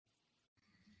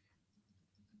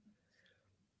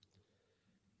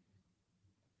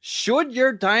Should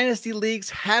your dynasty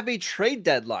leagues have a trade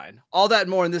deadline? All that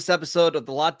and more in this episode of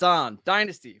the Locked On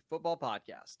Dynasty Football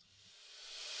Podcast.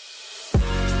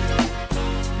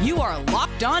 You are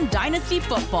Locked On Dynasty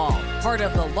Football, part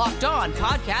of the Locked On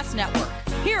Podcast Network.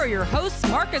 Here are your hosts,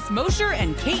 Marcus Mosher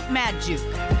and Kate Madjuk.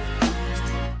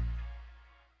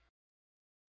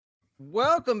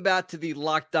 Welcome back to the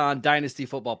Locked On Dynasty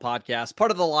Football Podcast, part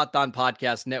of the Locked On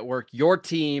Podcast Network, your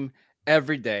team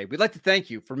every day. We'd like to thank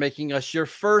you for making us your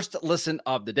first listen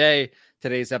of the day.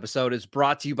 Today's episode is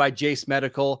brought to you by Jace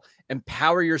Medical.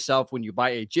 Empower yourself when you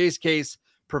buy a Jace case,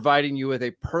 providing you with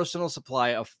a personal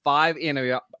supply of 5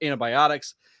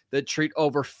 antibiotics that treat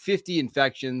over 50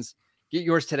 infections. Get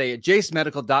yours today at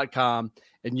jacemedical.com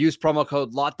and use promo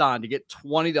code LOCKEDON to get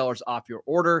 $20 off your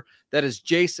order. That is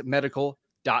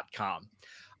jacemedical.com.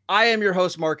 I am your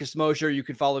host, Marcus Mosher. You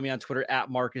can follow me on Twitter at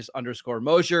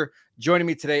Marcus_Mosher. Joining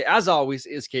me today, as always,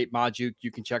 is Kate Madjuk. You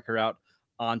can check her out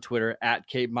on Twitter at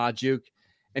Kate Madjuk.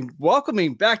 And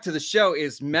welcoming back to the show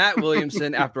is Matt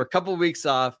Williamson after a couple of weeks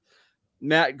off.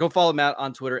 Matt, go follow Matt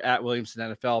on Twitter at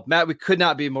Williamson NFL. Matt, we could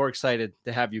not be more excited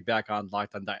to have you back on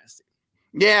Locked On Dynasty.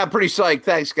 Yeah, pretty psyched.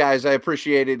 Thanks, guys. I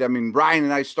appreciate it. I mean, Ryan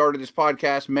and I started this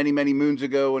podcast many, many moons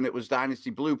ago, and it was Dynasty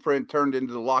Blueprint, turned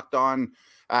into the Locked On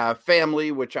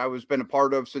family, which I was been a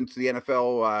part of since the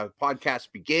NFL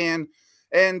podcast began.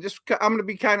 And just I'm going to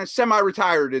be kind of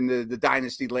semi-retired in the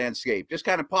Dynasty landscape. Just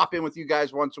kind of pop in with you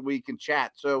guys once a week and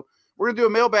chat. So we're going to do a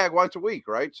mailbag once a week,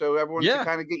 right? So everyone can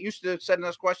kind of get used to sending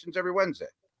us questions every Wednesday.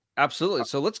 Absolutely.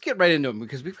 So let's get right into them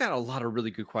because we've got a lot of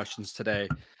really good questions today.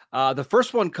 The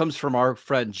first one comes from our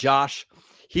friend Josh.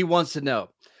 He wants to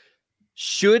know,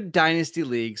 should Dynasty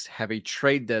leagues have a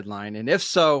trade deadline? And if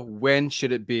so, when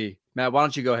should it be? Matt, why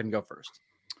don't you go ahead and go first?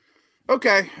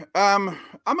 Okay. I'm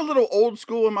a little old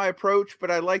school in my approach, but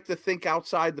I like to think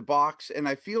outside the box. And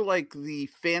I feel like the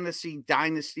fantasy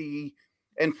dynasty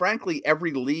and frankly,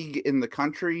 every league in the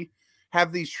country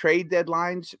have these trade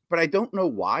deadlines, but I don't know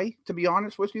why, to be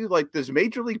honest with you. Like, does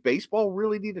Major League Baseball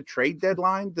really need a trade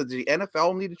deadline? Does the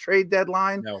NFL need a trade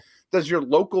deadline? No. Does your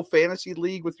local fantasy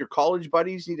league with your college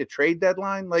buddies need a trade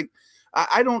deadline? Like,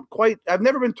 I don't quite, I've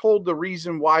never been told the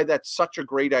reason why that's such a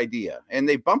great idea. And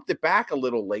they bumped it back a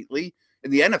little lately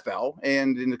in the NFL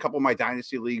and in a couple of my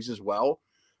dynasty leagues as well.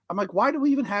 I'm like, why do we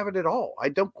even have it at all? I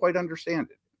don't quite understand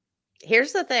it.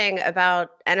 Here's the thing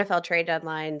about NFL trade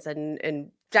deadlines and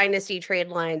dynasty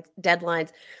deadlines.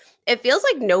 It feels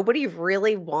like nobody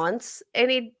really wants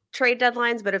any trade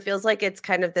deadlines, but it feels like it's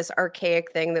kind of this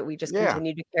archaic thing that we just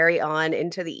continue to carry on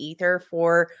into the ether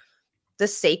for the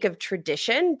sake of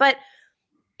tradition. But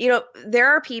you know, there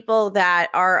are people that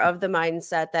are of the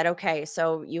mindset that, okay,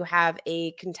 so you have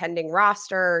a contending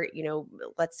roster, you know,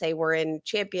 let's say we're in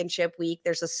championship week,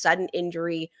 there's a sudden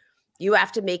injury, you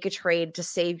have to make a trade to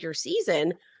save your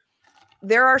season.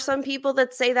 There are some people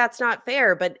that say that's not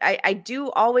fair, but I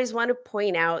do always want to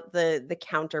point out the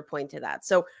counterpoint to that.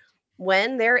 So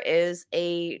when there is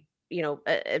a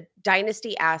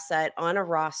dynasty asset on a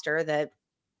roster that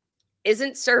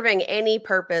isn't serving any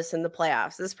purpose in the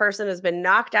playoffs, this person has been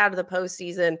knocked out of the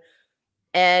postseason,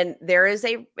 and there is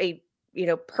a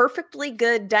perfectly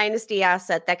good dynasty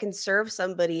asset that can serve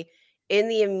somebody in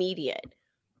the immediate,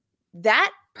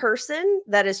 that person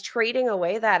that is trading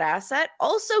away that asset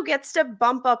also gets to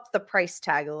bump up the price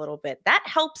tag a little bit. That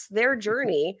helps their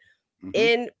journey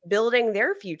in building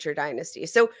their future dynasty.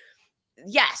 So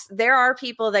yes, there are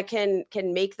people that can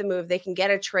make the move. They can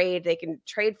get a trade. They can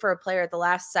trade for a player at the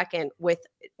last second with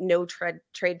no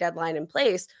trade deadline in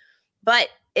place. But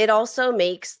it also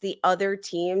makes the other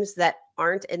teams that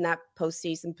aren't in that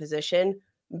postseason position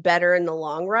better in the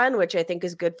long run, which I think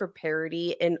is good for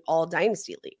parity in all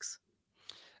dynasty leagues.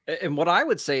 And what I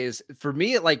would say is, for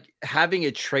me, like, having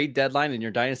a trade deadline in your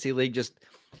dynasty league just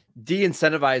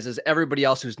de-incentivizes everybody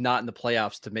else who's not in the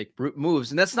playoffs to make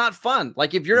moves. And that's not fun.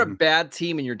 Like, if you're a bad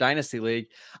team in your dynasty league,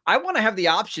 I want to have the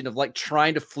option of like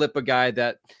trying to flip a guy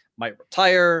that might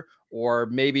retire, or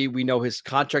maybe we know his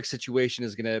contract situation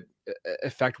is going to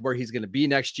affect where he's going to be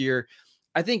next year.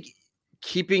 I think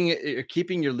keeping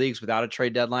your leagues without a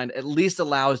trade deadline at least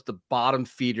allows the bottom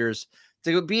feeders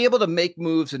to be able to make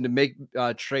moves and to make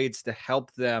trades to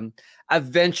help them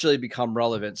eventually become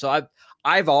relevant. So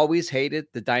I've always hated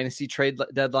the dynasty trade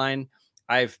deadline.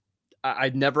 I've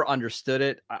never understood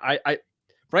it. I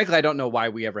frankly, I don't know why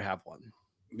we ever have one.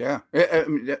 Yeah,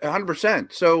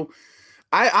 100%. So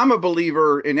I'm a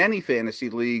believer in any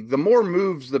fantasy league. The more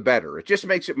moves, the better. It just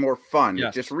makes it more fun.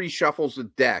 Yes. It just reshuffles the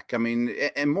deck. I mean,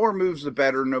 and more moves, the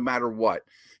better, no matter what.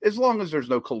 As long as there's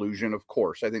no collusion, of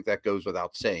course. I think that goes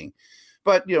without saying.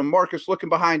 But, Marcus, looking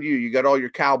behind you, you got all your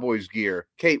Cowboys gear.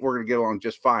 Kate, we're going to get along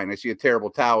just fine. I see a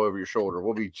terrible towel over your shoulder.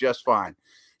 We'll be just fine.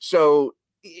 So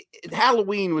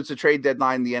Halloween was the trade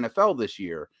deadline in the NFL this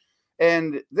year.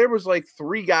 And there was like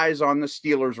 3 guys on the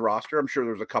Steelers roster. I'm sure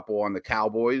there's a couple on the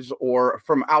Cowboys or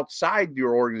from outside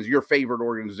your favorite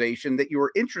organization that you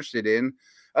were interested in.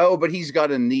 Oh, but he's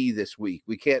got a knee this week.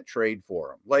 We can't trade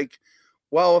for him. Like,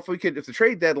 well, if the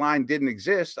trade deadline didn't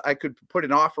exist, I could put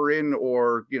an offer in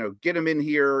or, get him in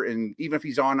here. And even if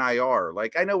he's on IR,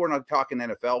 like, I know we're not talking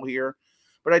NFL here,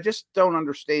 but I just don't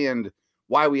understand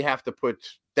why we have to put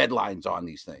deadlines on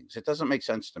these things. It doesn't make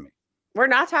sense to me. We're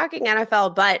not talking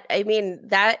NFL, but I mean,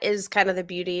 that is kind of the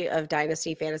beauty of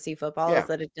Dynasty fantasy football is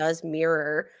that it does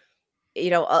mirror,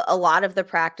 a lot of the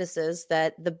practices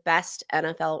that the best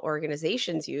NFL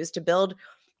organizations use to build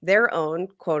their own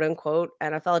quote unquote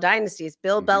NFL dynasties.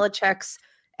 Bill Belichick's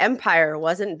empire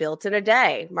wasn't built in a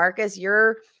day. Marcus,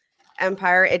 your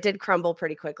empire, it did crumble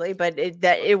pretty quickly, but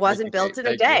it wasn't built in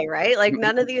a day, right? Like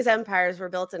none of these empires were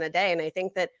built in a day. And I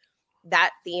think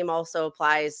that theme also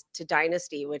applies to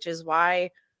Dynasty, which is why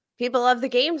people love the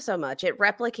game so much. It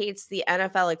replicates the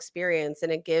NFL experience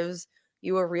and it gives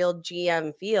you a real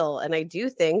GM feel. And I do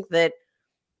think that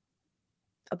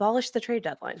abolish the trade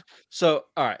deadline. So,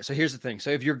 all right. So here's the thing. So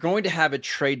if you're going to have a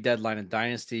trade deadline in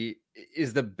Dynasty,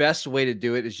 is the best way to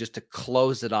do it is just to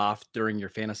close it off during your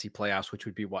fantasy playoffs, which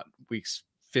would be what, weeks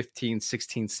 15,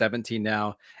 16, 17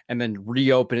 now, and then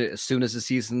reopen it as soon as the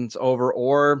season's over?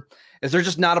 Or is there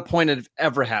just not a point of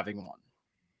ever having one?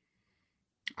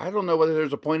 I don't know whether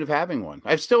there's a point of having one.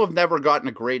 I still have never gotten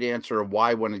a great answer of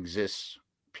why one exists,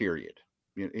 period.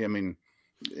 I mean,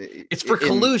 it's for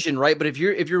collusion, right? But if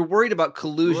you're worried about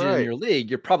collusion in your league,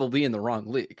 you're probably in the wrong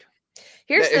league.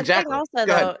 Here's the thing also,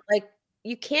 though, like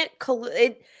you can't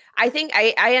collude. I think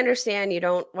I understand you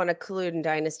don't want to collude in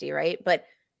Dynasty, right? But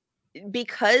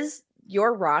because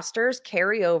your rosters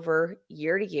carry over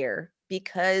year to year,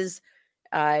 because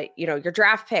your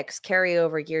draft picks carry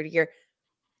over year to year,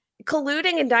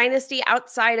 colluding in Dynasty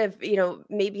outside of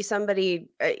maybe somebody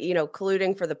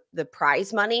colluding for the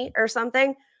prize money or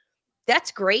something,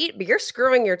 that's great, but you're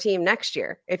screwing your team next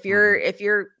year if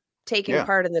you're taking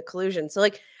part in the collusion. So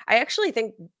like I actually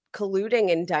think colluding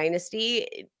in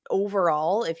Dynasty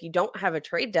overall, if you don't have a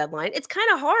trade deadline, it's kind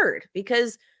of hard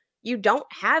because you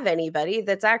don't have anybody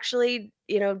that's actually,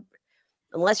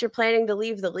 unless you're planning to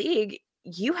leave the league,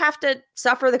 you have to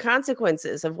suffer the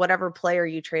consequences of whatever player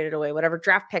you traded away, whatever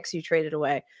draft picks you traded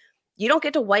away. You don't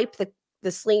get to wipe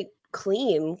the slate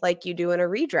clean like you do in a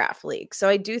redraft league. So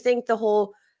I do think the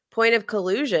whole point of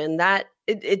collusion that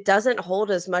it doesn't hold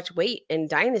as much weight in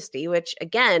Dynasty, which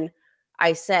again,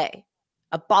 I say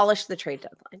abolish the trade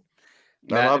deadline.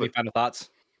 Matt, any final thoughts?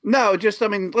 No,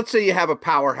 let's say you have a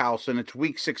powerhouse and it's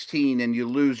week 16 and you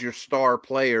lose your star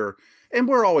player, and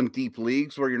we're all in deep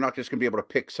leagues where you're not just going to be able to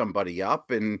pick somebody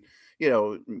up and,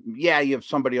 you have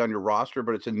somebody on your roster,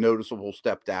 but it's a noticeable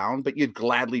step down, but you'd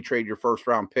gladly trade your first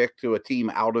round pick to a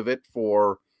team out of it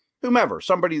for whomever,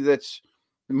 somebody that's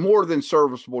more than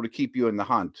serviceable to keep you in the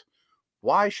hunt.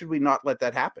 Why should we not let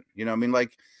that happen?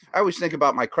 I always think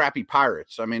about my crappy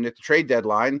Pirates. At the trade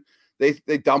deadline,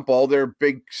 they dump all their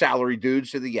big salary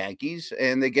dudes to the Yankees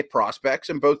and they get prospects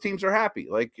and both teams are happy.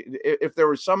 Like if there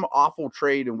was some awful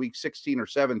trade in week 16 or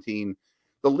 17,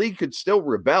 the league could still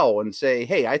rebel and say,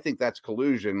 hey, I think that's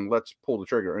collusion. Let's pull the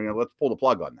trigger. Let's pull the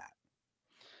plug on that.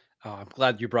 Oh, I'm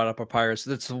glad you brought up our Pirates.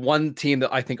 That's one team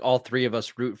that I think all three of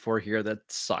us root for here that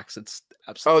sucks. It's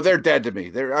absolutely. Oh, they're dead to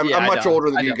me. I'm much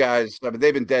older than you guys.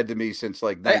 They've been dead to me since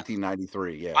like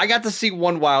 1993. Yeah. I got to see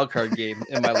one wild card game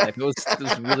in my life. It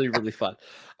was really, really fun.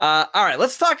 All right,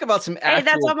 let's talk about some actual. Hey,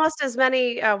 that's almost as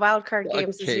many wild card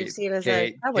games as you've seen as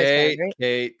a Cowboys fan, right?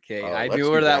 Kate. I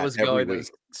knew where that was going. It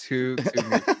was too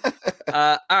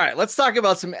all right, let's talk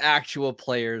about some actual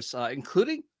players,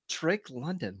 including Drake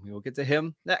London. We will get to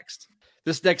him next.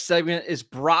 This next segment is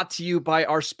brought to you by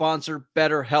our sponsor,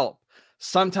 BetterHelp.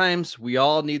 Sometimes we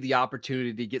all need the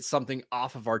opportunity to get something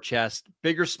off of our chest,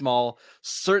 big or small.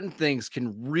 Certain things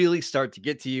can really start to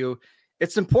get to you.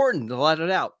 It's important to let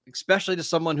it out, especially to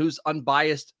someone who's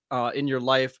unbiased in your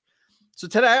life. So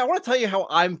today, I want to tell you how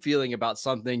I'm feeling about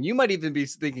something. You might even be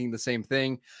thinking the same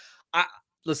thing.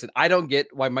 Listen, I don't get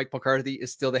why Mike McCarthy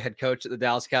is still the head coach at the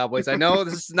Dallas Cowboys. I know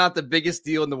this is not the biggest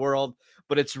deal in the world,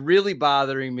 but it's really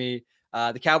bothering me.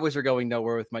 The Cowboys are going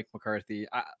nowhere with Mike McCarthy.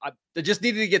 I just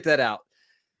needed to get that out.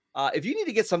 If you need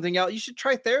to get something out, you should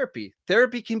try therapy.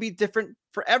 Therapy can be different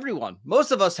for everyone.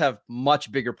 Most of us have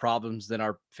much bigger problems than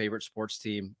our favorite sports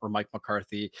team or Mike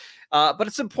McCarthy. But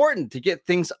it's important to get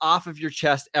things off of your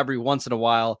chest every once in a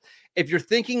while. If you're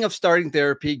thinking of starting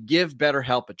therapy, give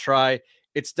BetterHelp a try.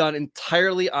 It's done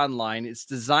entirely online. It's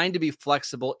designed to be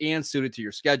flexible and suited to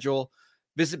your schedule.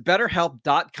 Visit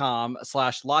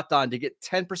betterhelp.com/lockedon to get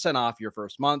 10% off your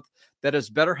first month. That is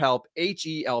BetterHelp,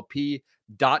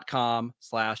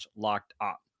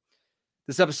 HELP.com/locked-on.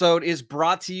 This episode is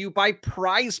brought to you by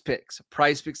Prize Picks.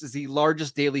 Prize Picks is the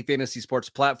largest daily fantasy sports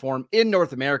platform in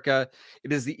North America.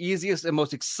 It is the easiest and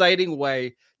most exciting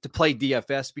way to play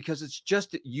DFS because it's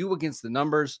just you against the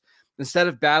numbers. Instead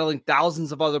of battling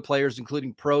thousands of other players,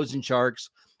 including pros and sharks,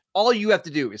 all you have to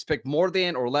do is pick more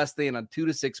than or less than on 2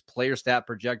 to 6 player stat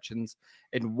projections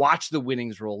and watch the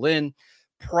winnings roll in.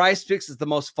 Prize Picks is the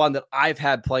most fun that I've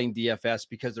had playing DFS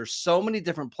because there's so many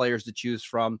different players to choose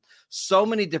from, so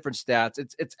many different stats.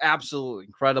 It's absolutely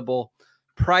incredible.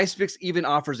 Prize Picks even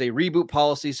offers a reboot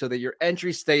policy so that your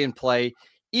entries stay in play,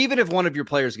 even if one of your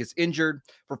players gets injured.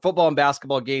 For football and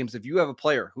basketball games, if you have a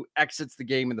player who exits the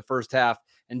game in the first half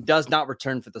and does not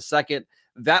return for the second,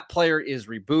 that player is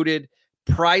rebooted.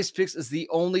 Prize Picks is the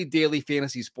only daily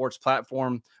fantasy sports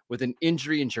platform with an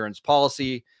injury insurance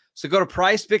policy. So go to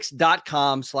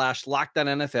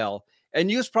prizepicks.com/LockedOnNFL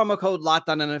and use promo code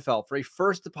LockedOnNFL for a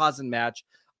first deposit match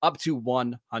up to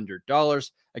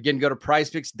 $100. Again, go to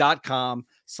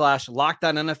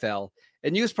prizepicks.com/LockedOnNFL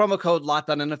and use promo code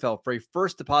LockedOnNFL for a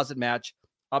first deposit match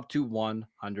up to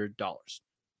 $100.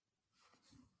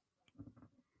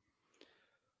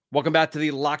 Welcome back to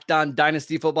the Locked On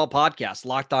Dynasty Football Podcast.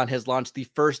 Locked On has launched the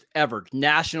first ever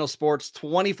national sports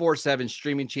 24/7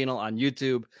 streaming channel on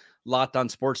YouTube. Locked On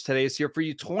Sports Today is here for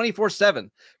you 24/7,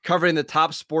 covering the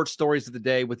top sports stories of the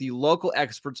day with the local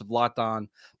experts of Locked On,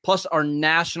 plus our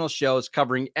national shows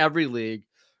covering every league.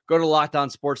 Go to Locked On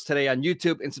Sports Today on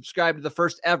YouTube and subscribe to the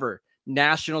first ever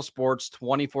national sports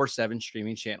 24/7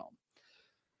 streaming channel.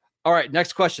 All right,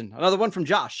 next question. Another one from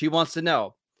Josh. He wants to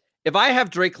know, if I have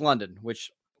Drake London,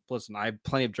 which, listen, I have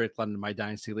plenty of Drake London in my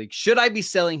Dynasty League, should I be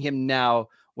selling him now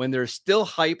when there's still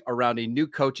hype around a new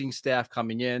coaching staff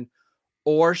coming in?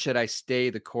 Or should I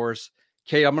stay the course?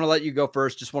 Kate, I'm going to let you go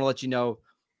first. Just want to let you know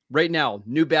right now,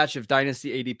 new batch of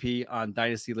Dynasty ADP on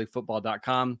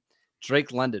dynastyleaguefootball.com.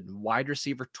 Drake London, wide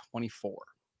receiver 24.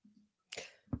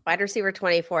 Wide receiver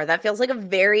 24. That feels like a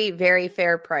very, very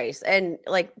fair price. And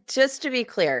like, just to be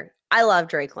clear, I love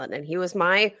Drake London. He was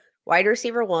my wide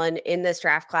receiver 1 in this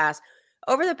draft class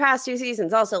over the past 2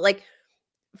 seasons. Also, like,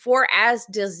 for as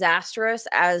disastrous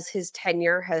as his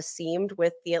tenure has seemed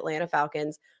with the Atlanta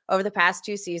Falcons, over the past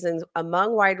 2 seasons,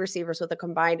 among wide receivers with a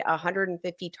combined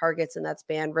 150 targets in that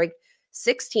span, ranked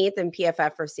 16th in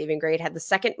PFF receiving grade, had the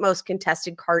second most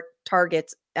contested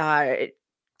contested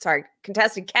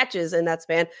catches in that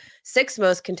span, 6th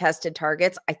most contested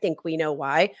targets. I think we know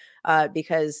why,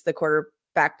 because the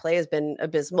quarterback play has been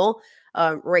abysmal.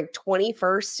 Ranked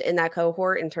 21st in that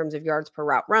cohort in terms of yards per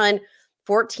route run,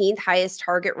 14th highest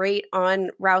target rate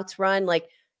on routes run. Like,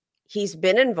 he's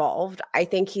been involved. I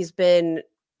think he's been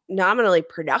nominally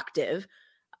productive.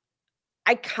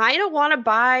 I kind of want to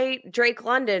buy Drake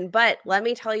London, but let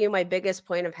me tell you my biggest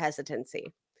point of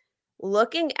hesitancy.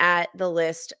 Looking at the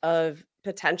list of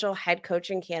potential head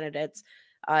coaching candidates,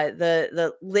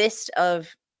 the list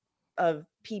of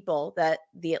people that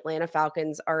the Atlanta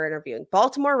Falcons are interviewing: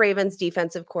 Baltimore Ravens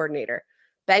defensive coordinator,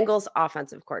 Bengals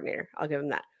offensive coordinator, I'll give him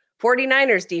that,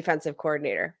 49ers defensive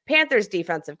coordinator, Panthers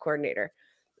defensive coordinator,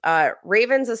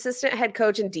 Ravens assistant head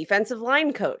coach and defensive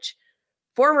line coach,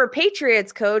 former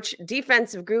Patriots coach,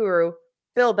 defensive guru,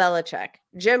 Bill Belichick,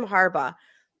 Jim Harbaugh.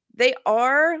 They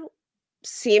are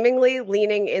seemingly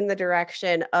leaning in the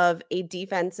direction of a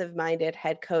defensive-minded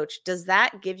head coach. Does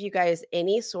that give you guys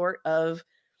any sort of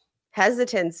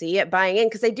hesitancy at buying in?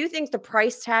 Because I do think the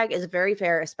price tag is very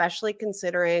fair, especially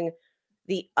considering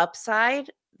the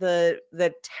upside, the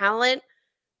talent,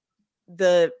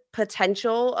 the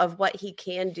potential of what he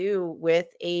can do with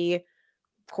a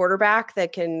quarterback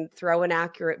that can throw an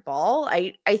accurate ball.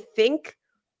 I think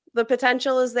the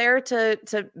potential is there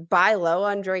to buy low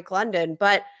on Drake London,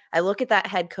 but I look at that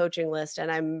head coaching list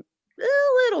and I'm a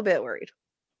little bit worried.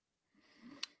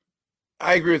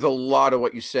 I agree with a lot of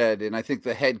what you said, and I think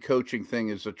the head coaching thing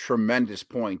is a tremendous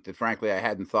point that, frankly, I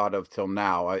hadn't thought of till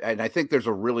now. And I think there's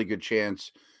a really good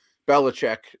chance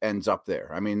Belichick ends up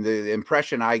there. I mean, the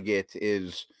impression I get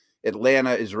is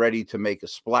Atlanta is ready to make a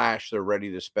splash. They're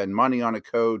ready to spend money on a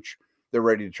coach. They're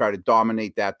ready to try to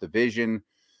dominate that division.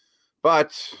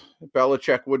 But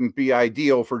Belichick wouldn't be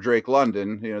ideal for Drake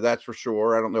London, that's for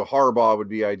sure. I don't know Harbaugh would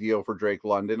be ideal for Drake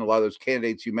London. A lot of those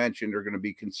candidates you mentioned are going to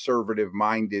be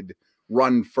conservative-minded,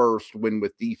 run first, win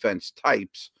with defense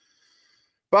types.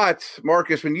 But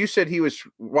Marcus, when you said he was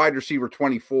wide receiver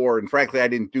 24, and frankly, I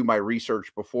didn't do my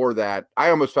research before that, I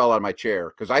almost fell out of my chair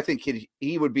because I think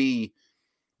he would be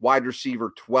wide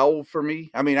receiver 12 for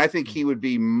me. I mean, I think he would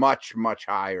be much, much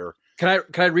higher. Can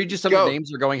I read you some of the names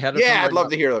that are going ahead of him? Yeah, I'd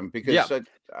love to hear them because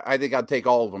I think I'd take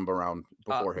all of them around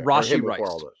before him. Rashee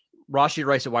Rice. Rashee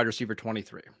Rice at wide receiver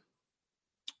 23.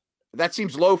 That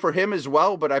seems low for him as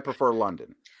well, but I prefer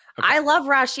London. Okay. I love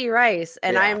Rashee Rice,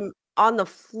 and I'm on the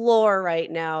floor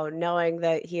right now knowing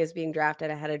that he is being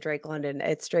drafted ahead of Drake London.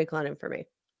 It's Drake London for me.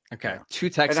 Okay. Two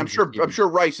Texans. And I'm sure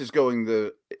Rice is going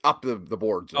up the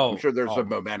boards. I'm sure there's some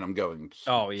momentum going.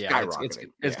 Oh yeah. It's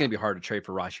going to be hard to trade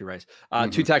for Rashee Rice.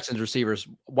 Two Texans receivers,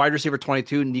 wide receiver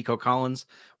 22, Nico Collins,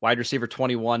 wide receiver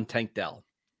 21, Tank Dell.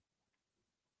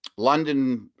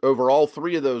 London over all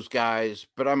three of those guys,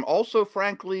 but I'm also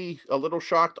frankly a little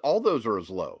shocked all those are as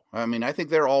low. I mean, I think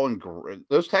they're all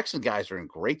those Texan guys are in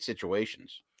great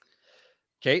situations.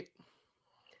 Kate?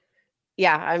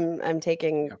 Yeah, I'm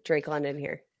taking Drake London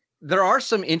here. There are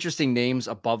some interesting names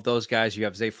above those guys. You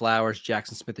have Zay Flowers,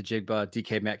 Jackson Smith-Njigba,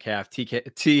 DK Metcalf,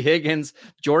 T. Higgins.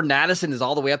 Jordan Addison is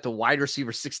all the way up to wide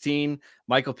receiver 16.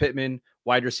 Michael Pittman,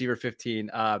 wide receiver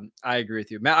 15. I agree with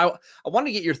you. Matt, I want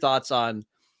to get your thoughts on,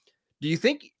 do you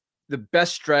think the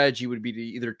best strategy would be to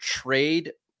either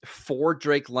trade for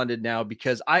Drake London now?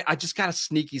 Because I just got a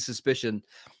sneaky suspicion.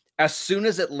 As soon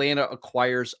as Atlanta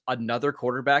acquires another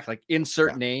quarterback, like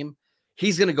insert name,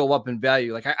 he's going to go up in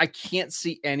value. Like I can't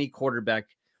see any quarterback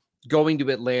going to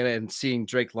Atlanta and seeing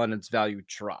Drake London's value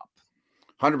drop.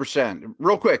 100%.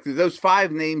 Real quick, those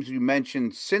five names you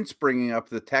mentioned since bringing up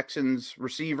the Texans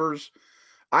receivers,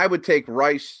 I would take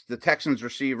Rice, the Texans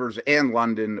receivers, and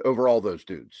London over all those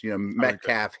dudes.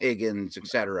 Metcalf, Higgins,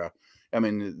 etc. I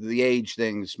mean, the age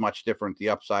thing's much different. The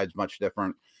upside's much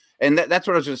different. And that's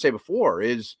what I was going to say before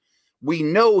is we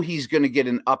know he's going to get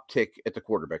an uptick at the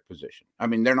quarterback position. I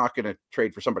mean, they're not going to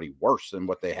trade for somebody worse than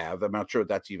what they have. I'm not sure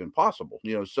that's even possible.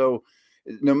 So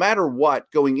no matter what,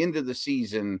 going into the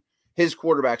season, his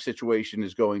quarterback situation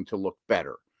is going to look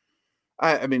better.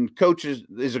 I mean, coach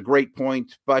is a great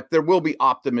point, but there will be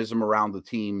optimism around the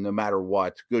team no matter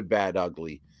what, good, bad,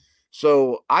 ugly.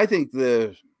 So I think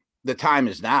the time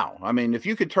is now. I mean, if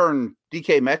you could turn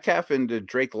DK Metcalf into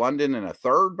Drake London in a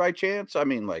third by chance, I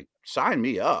mean, like, sign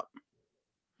me up.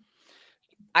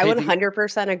 I would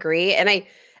 100% agree. And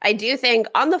I do think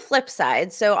on the flip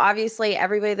side, so obviously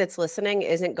everybody that's listening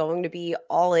isn't going to be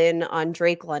all in on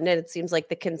Drake London. It seems like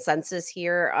the consensus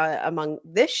here among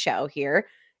this show here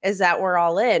is that we're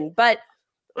all in. But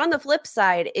on the flip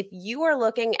side, if you are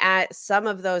looking at some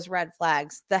of those red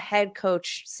flags, the head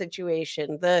coach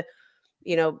situation, the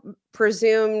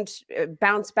presumed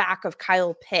bounce back of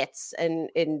Kyle Pitts and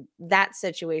in that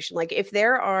situation, like if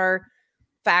there are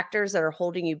factors that are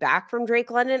holding you back from Drake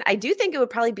London, I do think it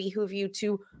would probably behoove you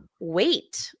to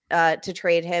wait to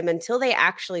trade him until they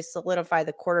actually solidify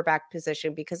the quarterback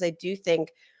position, because I do think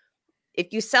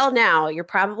if you sell now, you're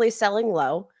probably selling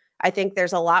low. I think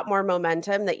there's a lot more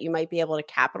momentum that you might be able to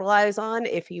capitalize on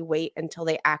if you wait until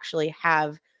they actually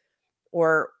have,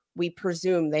 or we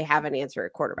presume they have, an answer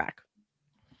at quarterback.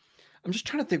 I'm just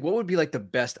trying to think what would be like the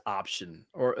best option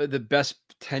or the best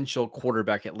potential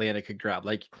quarterback Atlanta could grab.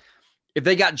 Like if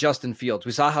they got Justin Fields,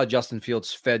 we saw how Justin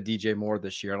Fields fed DJ Moore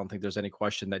this year. I don't think there's any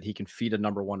question that he can feed a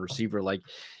number one receiver. Like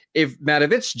if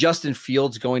it's Justin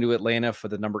Fields going to Atlanta for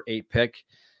the number 8 pick,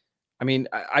 I mean,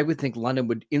 I would think London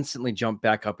would instantly jump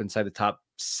back up inside the top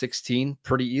 16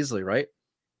 pretty easily, right?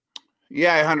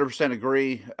 Yeah, I 100%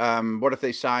 agree. What if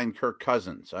they sign Kirk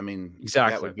Cousins? I mean,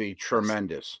 exactly. That would be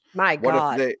tremendous. My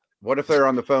God. What if they're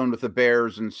on the phone with the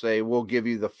Bears and say, we'll give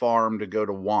you the farm to go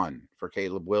to 1 for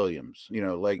Caleb Williams?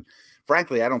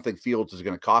 Frankly, I don't think Fields is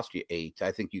going to cost you 8.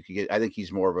 I think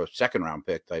he's more of a second round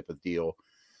pick type of deal.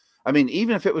 I mean,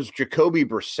 even if it was Jacoby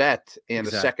Brissett and a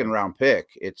second round pick,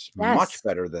 it's much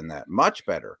better than that. Much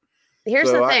better.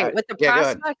 Here's the thing with the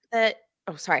prospect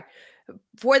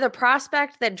for the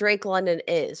prospect that Drake London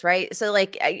is, right? So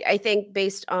like, I think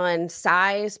based on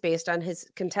size, based on his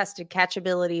contested catch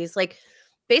abilities, like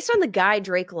based on the guy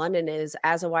Drake London is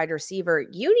as a wide receiver,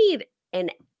 you need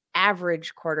an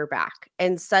average quarterback.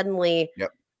 And suddenly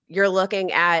you're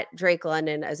looking at Drake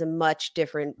London as a much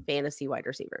different fantasy wide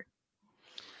receiver.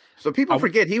 So people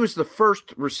forget he was the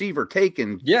first receiver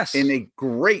taken in a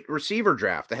great receiver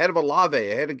draft, ahead of Olave,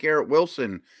 ahead of Garrett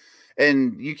Wilson.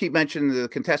 And you keep mentioning the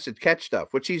contested catch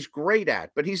stuff, which he's great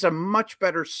at, but he's a much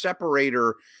better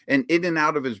separator and in and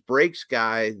out of his breaks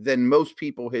guy than most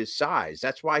people his size.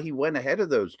 That's why he went ahead of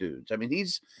those dudes. I mean,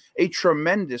 he's a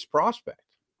tremendous prospect.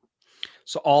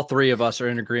 So all three of us are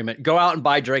in agreement. Go out and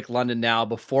buy Drake London now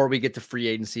before we get to free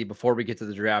agency, before we get to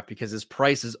the draft, because his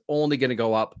price is only going to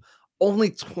go up.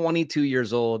 Only 22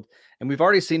 years old, and we've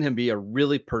already seen him be a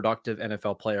really productive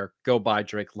NFL player. Go buy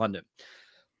Drake London.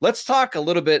 Let's talk a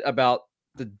little bit about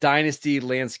the dynasty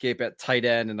landscape at tight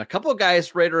end and a couple of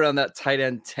guys right around that tight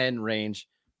end 10 range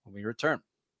when we return.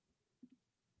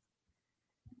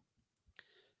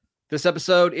 This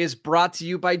episode is brought to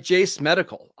you by Jace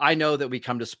Medical. I know that we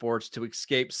come to sports to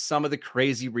escape some of the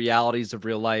crazy realities of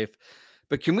real life,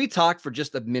 but can we talk for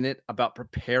just a minute about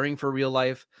preparing for real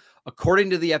life? According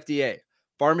to the FDA,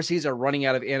 pharmacies are running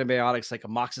out of antibiotics like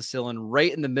amoxicillin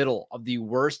right in the middle of the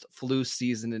worst flu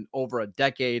season in over a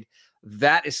decade.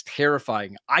 That is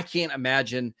terrifying. I can't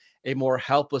imagine a more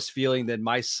helpless feeling than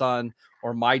my son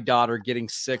or my daughter getting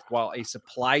sick while a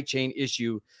supply chain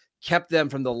issue kept them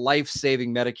from the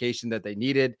life-saving medication that they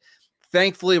needed.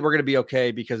 Thankfully, we're going to be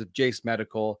okay because of Jace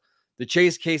Medical. The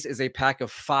Chase case is a pack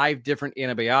of 5 different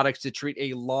antibiotics to treat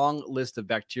a long list of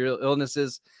bacterial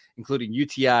illnesses, including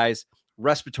UTIs,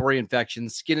 respiratory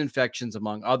infections, skin infections,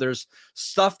 among others,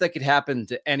 stuff that could happen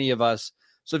to any of us.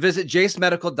 So visit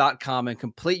jacemedical.com and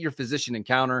complete your physician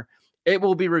encounter. It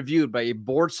will be reviewed by a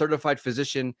board-certified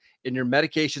physician, and your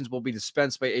medications will be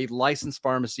dispensed by a licensed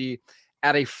pharmacy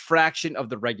at a fraction of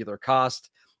the regular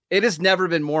cost. It has never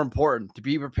been more important to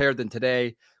be prepared than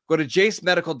today. Go to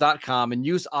jacemedical.com and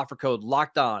use offer code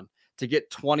LOCKEDON to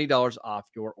get $20 off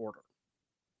your order.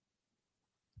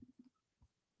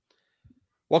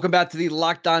 Welcome back to the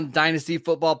Locked On Dynasty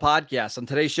Football Podcast. On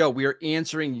today's show, we are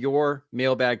answering your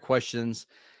mailbag questions.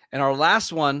 And our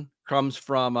last one comes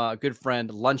from a good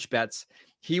friend, Lunch Bets.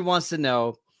 He wants to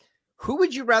know, who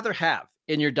would you rather have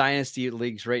in your Dynasty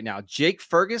leagues right now, Jake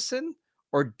Ferguson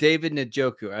or David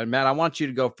Njoku? And Matt, I want you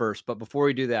to go first. But before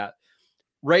we do that,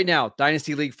 right now,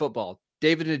 Dynasty League football,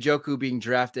 David Njoku being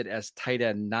drafted as tight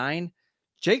end 9.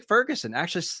 Jake Ferguson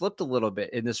actually slipped a little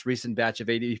bit in this recent batch of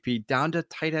ADP down to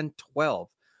tight end 12.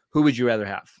 Who would you rather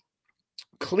have?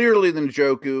 Clearly the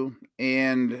Njoku,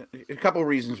 and a couple of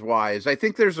reasons why is I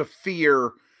think there's a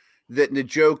fear that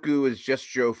Njoku is just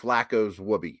Joe Flacco's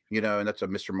whoopee, and that's a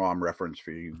Mr. Mom reference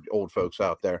for you old folks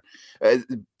out there.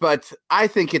 But I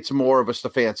think it's more of a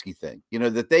Stefanski thing,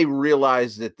 that they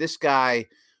realize that this guy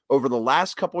over the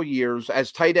last couple of years,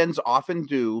 as tight ends often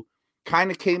do, kind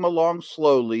of came along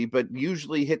slowly, but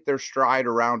usually hit their stride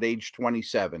around age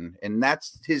 27. And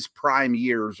that's his prime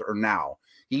years are now.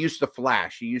 He used to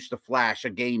flash. He used to flash a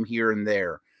game here and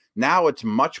there. Now it's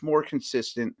much more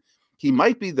consistent. He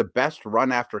might be the best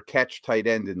run after catch tight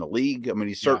end in the league. I mean,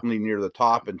 he's certainly near the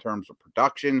top in terms of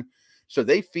production. So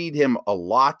they feed him a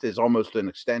lot as almost an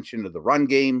extension of the run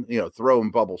game, throw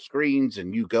him bubble screens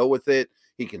and you go with it.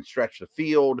 He can stretch the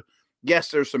field. Yes,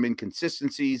 there's some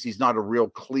inconsistencies. He's not a real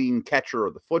clean catcher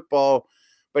of the football,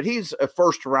 but he's a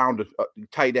first-round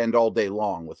tight end all day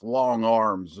long with long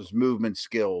arms, his movement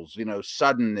skills,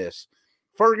 suddenness.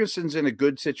 Ferguson's in a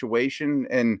good situation,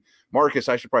 and Marcus,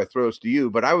 I should probably throw this to you,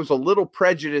 but I was a little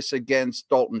prejudiced against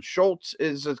Dalton Schultz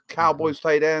as a Cowboys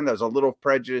tight end. I was a little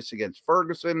prejudiced against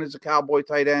Ferguson as a Cowboy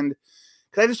tight end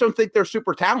because I just don't think they're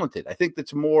super talented. I think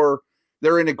that's more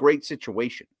they're in a great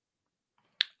situation.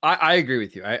 I agree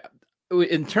with you.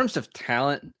 In terms of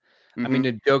talent, I mean,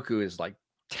 Njoku is like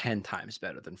 10 times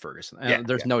better than Ferguson.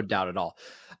 There's no doubt at all.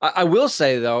 I will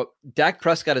say, though, Dak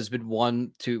Prescott has been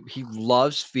one he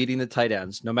loves feeding the tight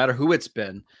ends, no matter who it's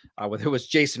been, whether it was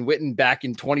Jason Witten back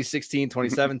in 2016,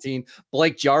 2017,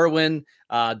 Blake Jarwin,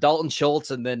 Dalton Schultz,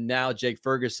 and then now Jake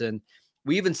Ferguson.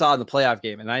 We even saw in the playoff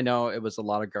game, and I know it was a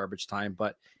lot of garbage time,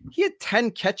 but he had 10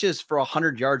 catches for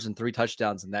 100 yards and 3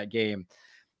 touchdowns in that game.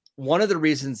 One of the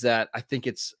reasons that I think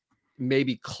it's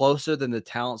maybe closer than the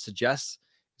talent suggests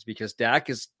is because Dak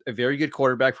is a very good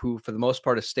quarterback who, for the most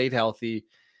part, has stayed healthy.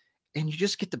 And you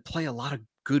just get to play a lot of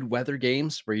good weather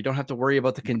games where you don't have to worry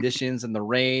about the conditions and the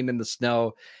rain and the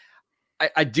snow.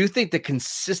 I do think the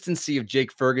consistency of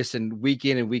Jake Ferguson week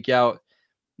in and week out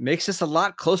makes this a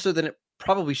lot closer than it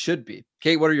probably should be.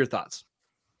 Kate, what are your thoughts?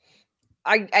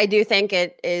 I do think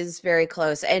it is very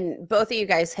close. And both of you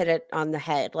guys hit it on the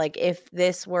head. Like, if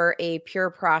this were a pure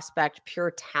prospect,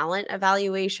 pure talent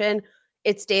evaluation,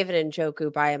 it's David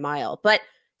Njoku by a mile. But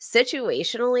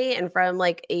situationally and from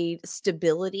like a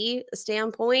stability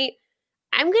standpoint,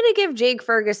 I'm going to give Jake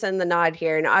Ferguson the nod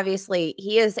here. And obviously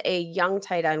he is a young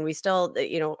tight end. We still,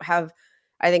 have,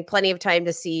 I think, plenty of time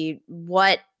to see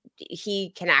what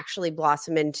he can actually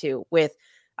blossom into with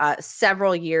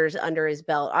several years under his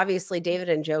belt. Obviously, David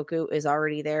Njoku is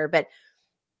already there, but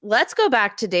let's go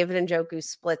back to David Njoku's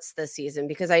splits this season,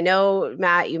 because I know,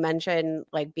 Matt, you mentioned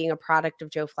like being a product of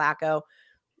Joe Flacco.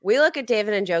 We look at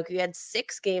David Njoku. He had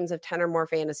 6 games of 10 or more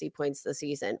fantasy points this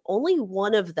season. Only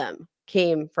one of them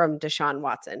came from Deshaun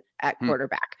Watson at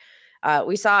quarterback.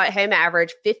 We saw him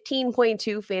average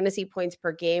 15.2 fantasy points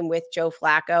per game with Joe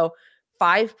Flacco,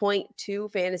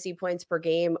 5.2 fantasy points per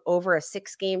game over a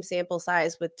 6-game sample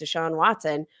size with Deshaun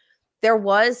Watson. There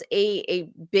was a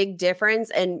big difference,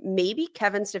 and maybe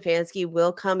Kevin Stefanski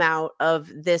will come out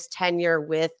of this tenure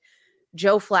with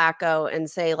Joe Flacco and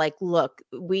say, like, look,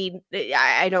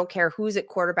 I don't care who's at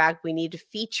quarterback. We need to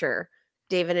feature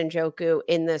David Njoku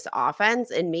in this offense.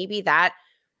 And maybe that,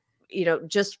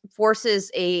 just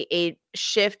forces a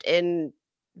shift in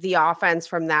the offense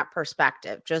from that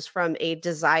perspective, just from a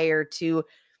desire to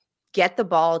get the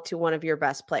ball to one of your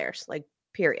best players, like,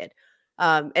 period.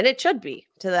 And it should be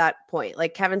to that point.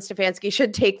 Like, Kevin Stefanski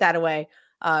should take that away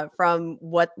from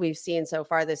what we've seen so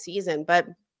far this season. But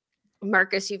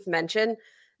Marcus, you've mentioned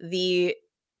the,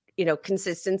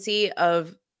 consistency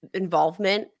of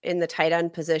involvement in the tight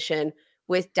end position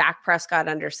with Dak Prescott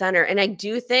under center. And I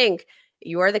do think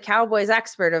you are the Cowboys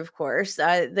expert, of course.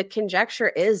 The conjecture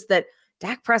is that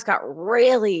Dak Prescott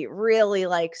really, really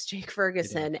likes Jake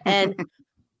Ferguson. And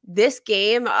this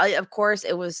game, of course,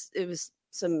 it was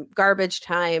some garbage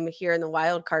time here in the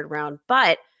wild card round,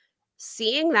 but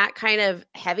seeing that kind of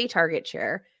heavy target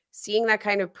share, seeing that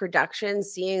kind of production,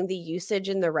 seeing the usage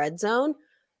in the red zone,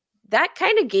 that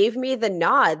kind of gave me the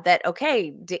nod that,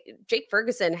 okay, Jake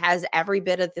Ferguson has every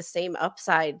bit of the same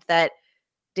upside that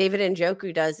David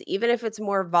Njoku does, even if it's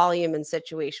more volume and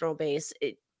situational base.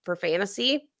 For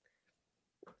fantasy,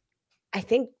 I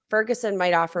think Ferguson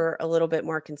might offer a little bit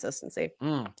more consistency.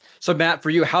 So, Matt, for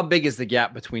you, how big is the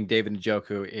gap between David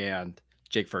Njoku and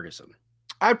Jake Ferguson?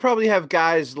 I'd probably have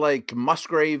guys like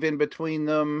Musgrave in between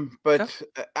them, but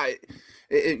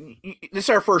this is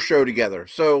our first show together.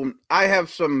 So I have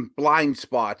some blind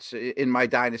spots in my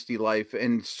dynasty life,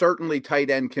 and certainly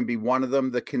tight end can be one of them.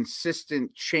 The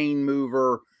consistent chain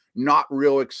mover, not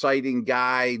real exciting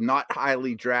guy, not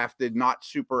highly drafted, not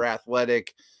super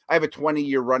athletic. I have a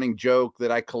 20-year running joke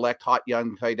that I collect hot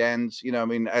young tight ends.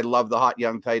 I love the hot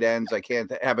young tight ends. I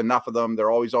can't have enough of them. They're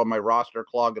always on my roster,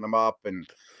 clogging them up. And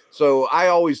so I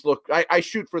always I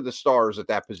shoot for the stars at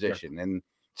that position. Sure. And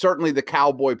certainly the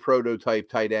Cowboy prototype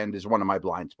tight end is one of my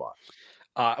blind spots.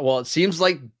 Well, it seems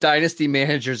like dynasty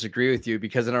managers agree with you,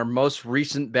 because in our most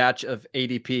recent batch of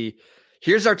ADP,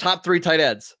 here's our top 3 tight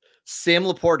ends. Sam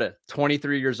Laporta,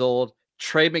 23 years old.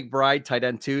 Trey McBride, tight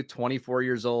end 2, 24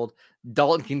 years old.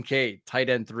 Dalton Kincaid, tight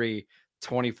end 3,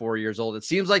 24 years old. It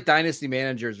seems like dynasty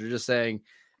managers are just saying,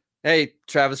 hey,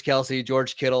 Travis Kelce,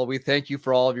 George Kittle, we thank you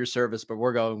for all of your service, but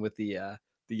we're going with the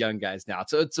young guys now.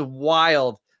 So it's a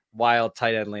wild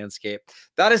tight end landscape.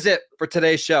 That is it for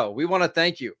today's show. We want to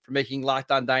thank you for making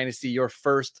Locked On Dynasty your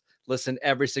first listen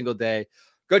every single day.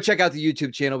 Go check out the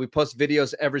YouTube channel. We post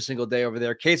videos every single day over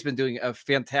there. Kate's been doing a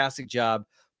fantastic job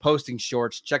posting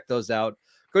shorts. Check those out.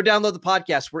 Go download the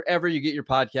podcast wherever you get your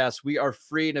podcasts. We are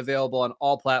free and available on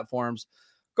all platforms.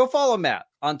 Go follow Matt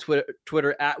on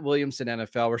Twitter at Williamson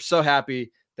NFL. We're so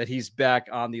happy that he's back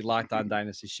on the Locked On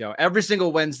Dynasty show. Every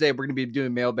single Wednesday, we're going to be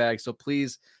doing mailbags, so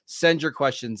please send your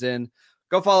questions in.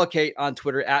 Go follow Kate on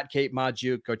Twitter at Kate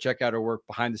Majuk. Go check out her work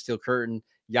behind the steel curtain,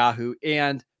 Yahoo,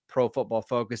 and Pro Football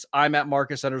Focus. I'm at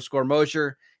Marcus _Mosher,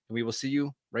 and we will see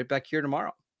you right back here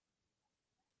tomorrow.